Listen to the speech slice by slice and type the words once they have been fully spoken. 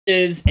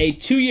Is a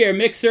 2-year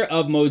mixer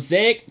of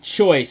Mosaic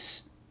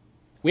Choice.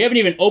 We haven't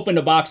even opened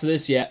a box of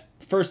this yet.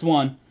 First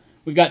one.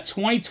 We've got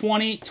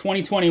 2020,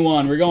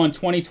 2021. We're going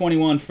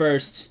 2021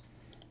 first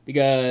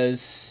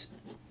because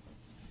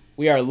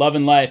we are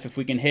loving life if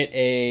we can hit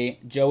a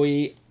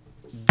Joey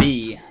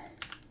B.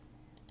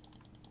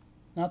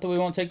 Not that we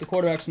won't take the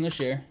quarterbacks from this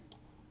year.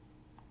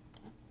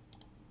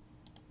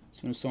 As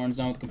soon as Soren's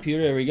done with the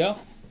computer, there we go.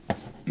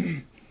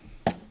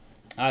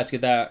 All right, let's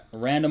get that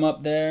random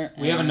up there.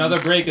 We have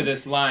another break of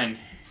this line.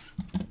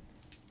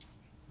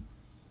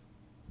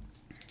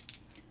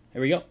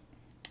 Here we go.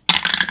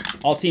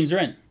 All teams are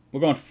in.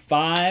 We're going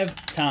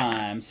 5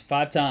 times.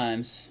 5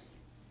 times.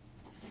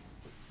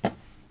 All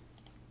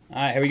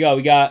right, here we go.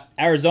 We got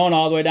Arizona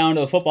all the way down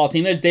to the football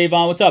team. There's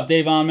Davon. What's up,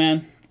 Davon,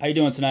 man? How you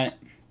doing tonight?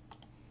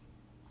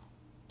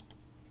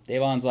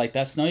 Davon's like,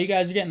 that snow you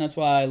guys are getting, that's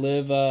why I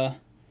live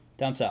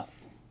down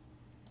south.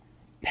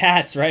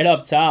 Pat's right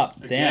up top.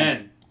 Damn.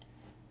 Again.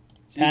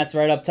 Pat's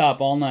right up top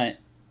all night.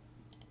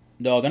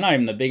 No, they're not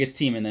even the biggest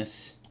team in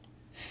this.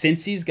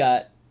 Cincy's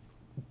got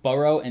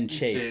Burrow and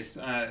Chase.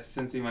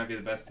 Cincy might be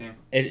the best team.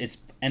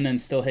 And then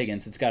still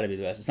Higgins. It's got to be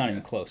the best. It's not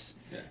even close.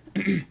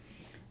 Yeah.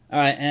 All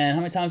right, and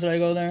how many times did I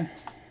go there?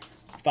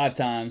 5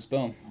 times.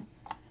 Boom.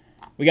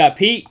 We got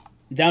Pete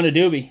down to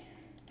Doobie.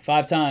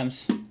 5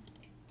 times.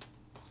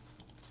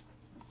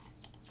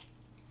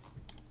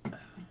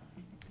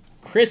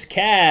 Chris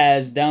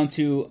Kaz down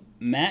to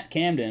Matt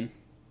Camden.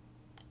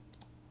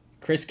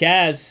 Chris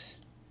Kaz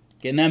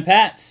getting them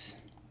Pats.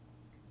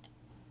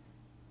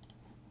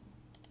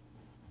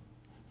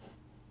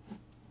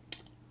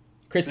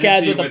 Chris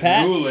Kaz with the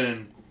Pats.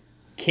 Newland.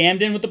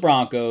 Camden with the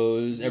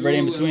Broncos. Everybody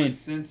in between.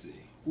 Cincy.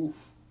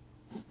 Oof.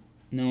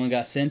 Newland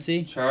got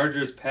Cincy.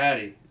 Chargers,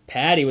 Patty.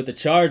 Patty with the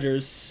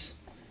Chargers.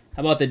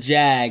 How about the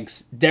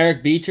Jags?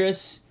 Derek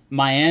Beatrice.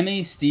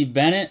 Miami, Steve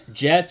Bennett.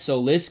 Jets,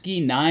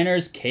 Oliski.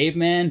 Niners,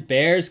 Caveman.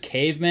 Bears,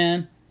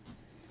 Caveman.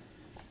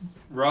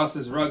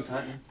 Ross's Rugs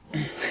hunting.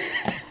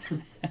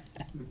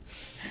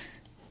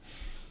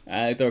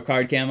 I throw a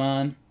card cam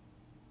on.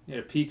 Yeah,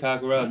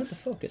 Peacock What is Rugs. the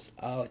focus?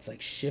 Oh, it's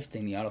like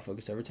shifting the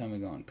autofocus every time we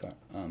go on car.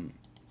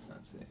 It's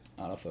not safe.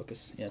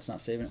 Autofocus. Yeah, it's not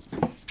saving it.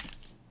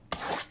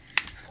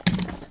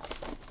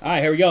 All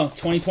right, here we go.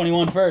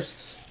 2021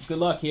 first. Good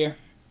luck here.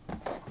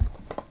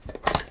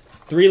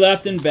 3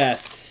 left and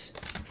best.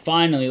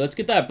 Finally, let's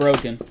get that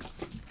broken.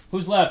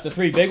 Who's left? The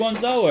 3 big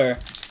ones, though, or?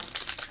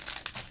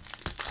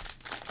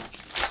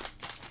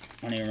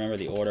 I don't even remember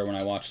the order when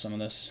I watched some of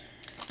this.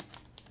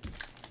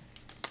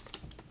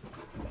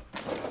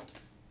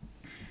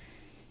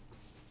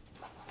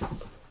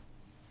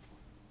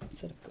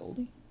 Is that a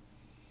Goldie?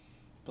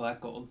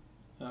 Black gold.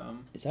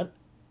 Is that?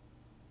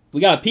 We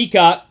got a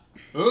Peacock.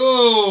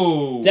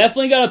 Ooh!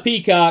 Definitely got a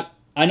Peacock.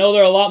 I know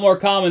they're a lot more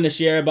common this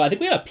year, but I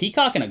think we got a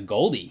Peacock and a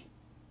Goldie.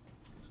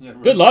 Yeah,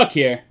 Good luck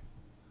here.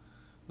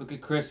 Look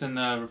at Chris in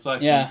the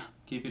reflection. Yeah.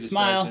 Keep you distracted.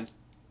 Smile.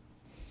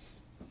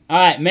 All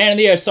right, Man of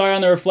the Year. Sorry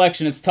on the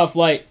reflection. It's tough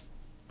light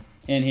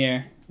in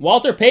here.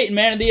 Walter Payton,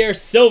 Man of the Year,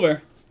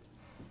 silver.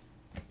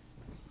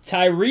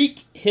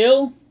 Tyreek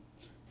Hill,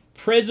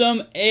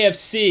 Prism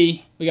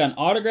AFC. We got an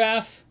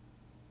autograph.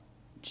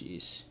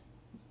 Jeez.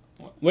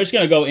 We're just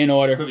going to go in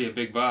order. Could be a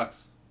big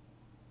box.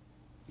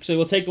 Actually,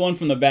 we'll take the one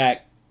from the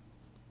back.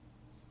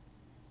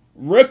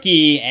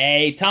 Rookie,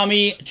 a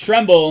Tommy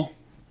Tremble.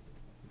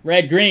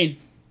 Red-green.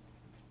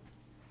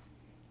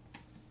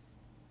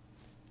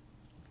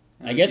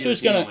 I guess we're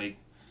just going to... We're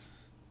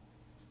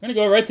going to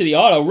go right to the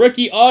auto.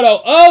 Rookie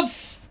auto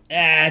of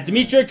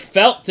Demetric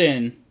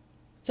Felton.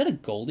 Is that a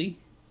Goldie?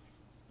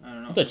 I don't know.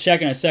 I'll have to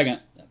check in a second.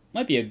 That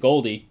might be a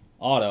Goldie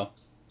auto.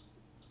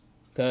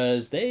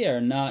 Because they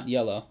are not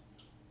yellow.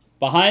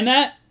 Behind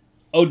that,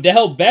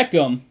 Odell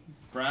Beckham.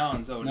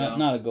 Browns, Odell.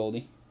 Not a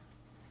Goldie.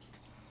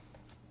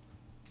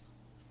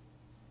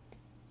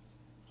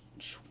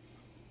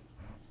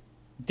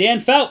 Dan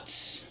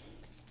Fouts.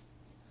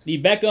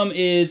 The Beckham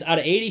is out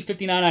of 80,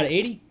 59 out of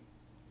 80.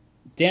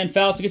 Dan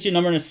Fouts, will get you a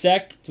number in a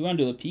sec. Do we want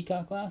to do the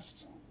Peacock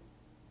last?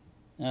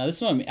 This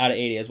one out of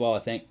 80 as well, I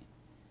think.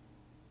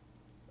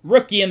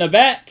 Rookie in the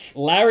back,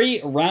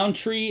 Larry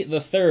Roundtree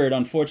III,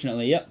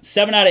 unfortunately. Yep,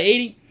 7 out of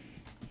 80.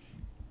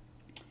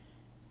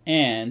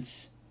 And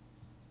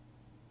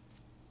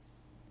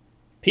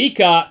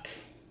Peacock.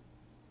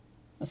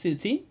 Let's see the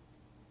team.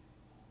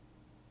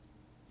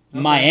 Okay.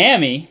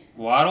 Miami.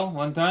 Waddle,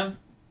 one time.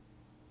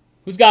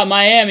 Who's got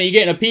Miami? You're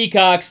getting a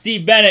Peacock.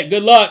 Steve Bennett,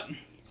 good luck.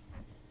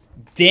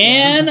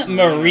 Dan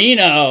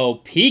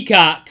Marino,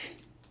 Peacock.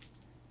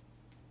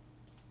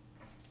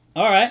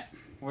 All right.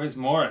 Where's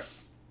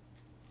Morris?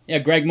 Yeah,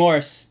 Greg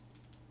Morris.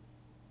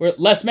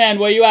 Les Man,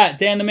 where you at?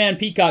 Dan the Man,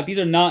 Peacock. These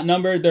are not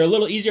numbered. They're a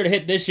little easier to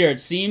hit this year, it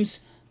seems.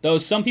 Though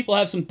some people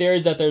have some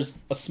theories that there's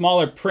a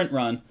smaller print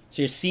run.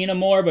 So you're seeing them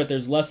more, but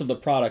there's less of the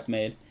product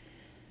made.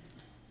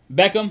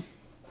 Beckham,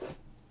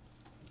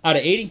 out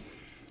of 80.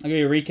 I'll give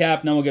you a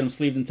recap, and then we'll get them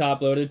sleeved and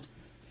top-loaded.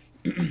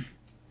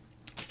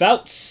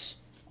 Fouts,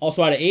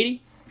 also out of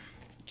 80.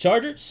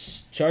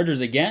 Chargers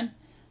again.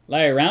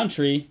 Larry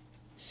Roundtree,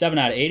 7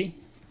 out of 80.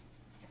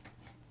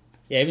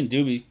 Yeah, even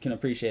Doobie can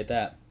appreciate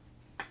that.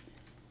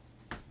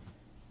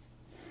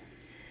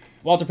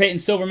 Walter Payton,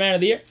 Silver Man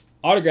of the Year.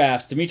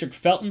 Autographs, Dimitri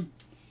Felton,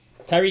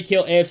 Tyreek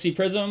Hill, AFC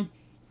Prism,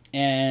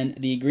 and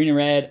the green and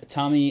red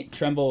Tommy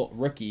Tremble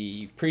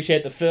rookie.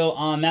 Appreciate the fill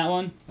on that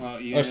one.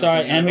 Well,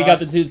 sorry, and we got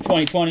the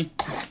 2020.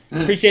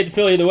 Appreciate the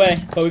fill either way,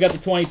 but we got the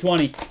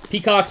 2020.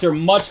 Peacocks are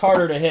much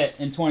harder to hit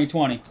in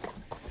 2020.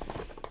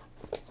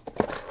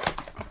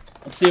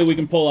 Let's see what we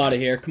can pull out of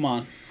here. Come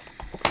on.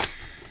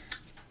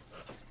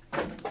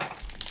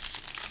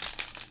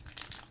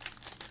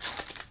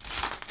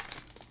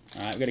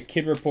 All right, we got a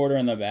Kid Reporter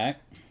in the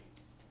back.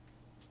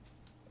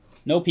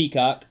 No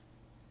Peacock.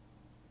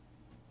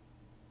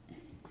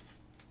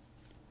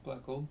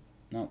 Black Gold.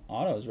 No,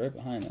 Auto is right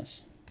behind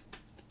us.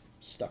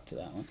 Stuck to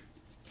that one.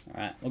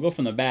 All right, we'll go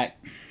from the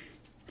back.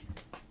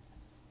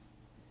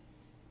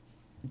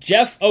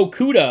 Jeff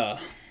Okuda,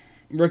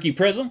 rookie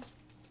prism.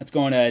 That's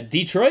going to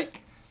Detroit.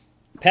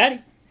 Patty.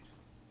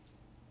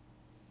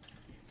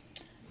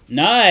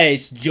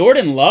 Nice.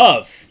 Jordan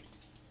Love.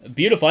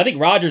 Beautiful. I think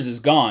Rodgers is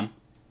gone.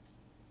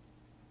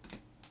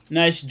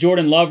 Nice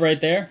Jordan Love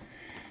right there.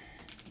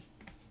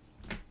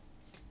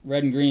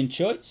 Red and green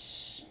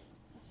choice.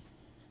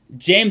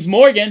 James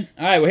Morgan.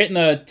 All right, we're hitting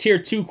the tier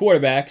 2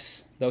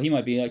 quarterbacks, though he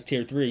might be like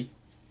tier 3.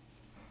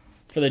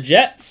 For the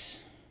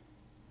Jets.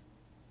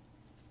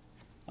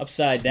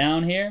 Upside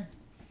down here.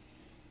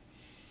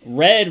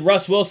 Red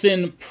Russ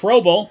Wilson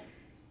Pro Bowl.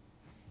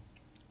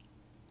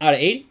 Out of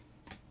 80.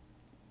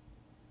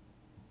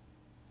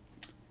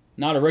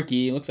 Not a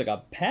rookie. Looks like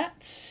a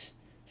Pats.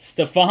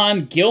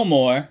 Stephon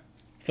Gilmore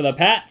for the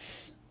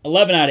Pats.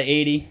 11 out of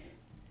 80.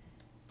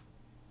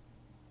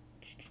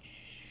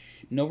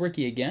 No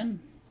rookie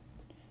again.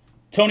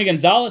 Tony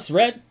Gonzalez,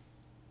 red.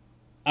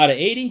 Out of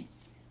 80.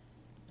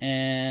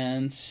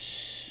 And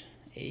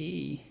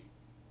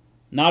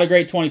not a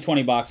great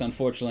 2020 box,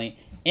 unfortunately.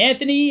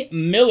 Anthony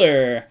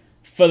Miller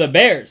for the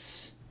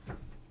Bears.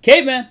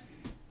 Caveman.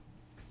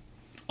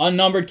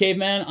 Unnumbered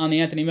Caveman on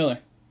the Anthony Miller.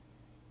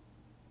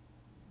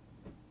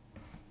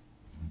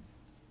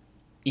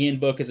 Ian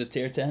Book is a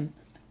tier 10.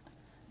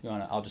 You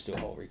wanna? I'll just do a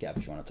whole recap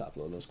if you want to top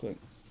load those quick.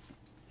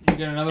 You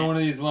get another one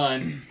of these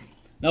line.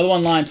 Another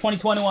one line.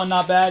 2021,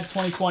 not bad.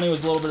 2020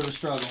 was a little bit of a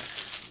struggle.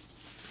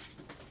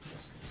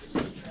 This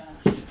is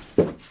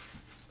trash.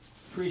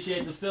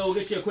 Appreciate the fill. We'll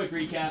get you a quick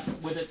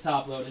recap with it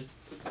top loaded.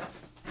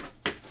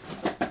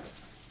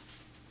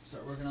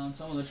 Start working on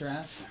some of the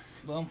trash.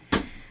 Boom.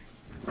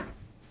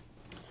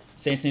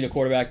 Saints need a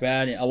quarterback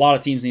bad. A lot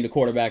of teams need a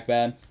quarterback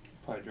bad.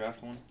 Probably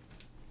draft one.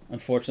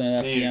 Unfortunately,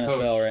 that's the NFL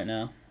coach. right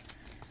now.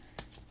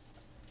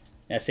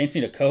 Yeah, Saints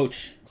need a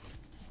coach.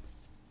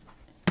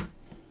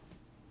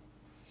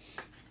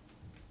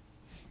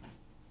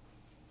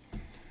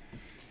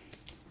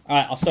 All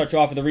right, I'll start you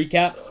off with a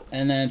recap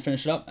and then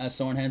finish it up as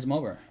someone hands them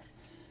over.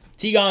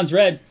 T-Gon's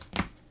red.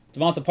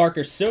 Devonta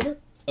Parker silver.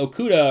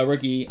 Okuda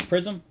rookie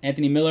prism.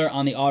 Anthony Miller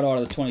on the auto out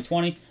of the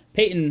 2020.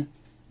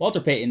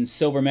 Walter Payton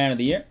silver man of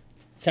the year.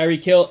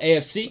 Tyreek Hill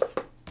AFC.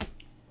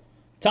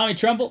 Tommy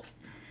Tremble.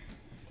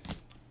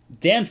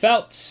 Dan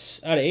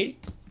Fouts out of 80.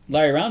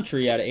 Larry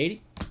Roundtree out of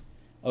 80.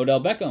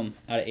 Odell Beckham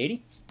out of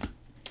 80.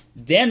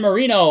 Dan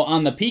Marino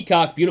on the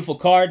Peacock. Beautiful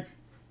card.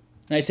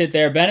 Nice hit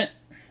there, Bennett.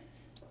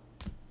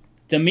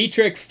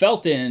 Dimitri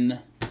Felton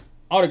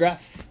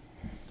autograph.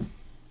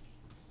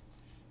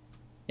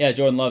 Yeah,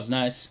 Jordan Love's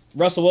nice.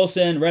 Russell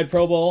Wilson, red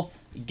Pro Bowl.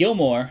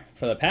 Gilmore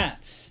for the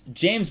Pats.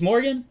 James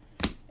Morgan.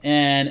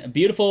 And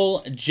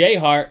beautiful J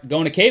Hart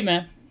going to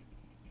Caveman.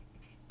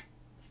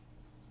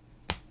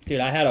 Dude,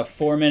 I had a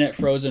 4-minute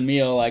frozen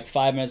meal like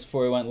 5 minutes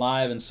before we went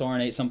live, and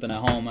Soren ate something at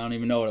home. I don't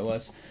even know what it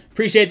was.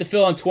 Appreciate the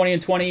fill on 20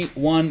 and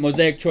 21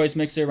 Mosaic Choice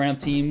Mixer Ram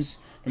Teams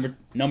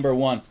number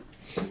 1.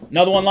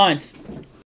 Another one lined.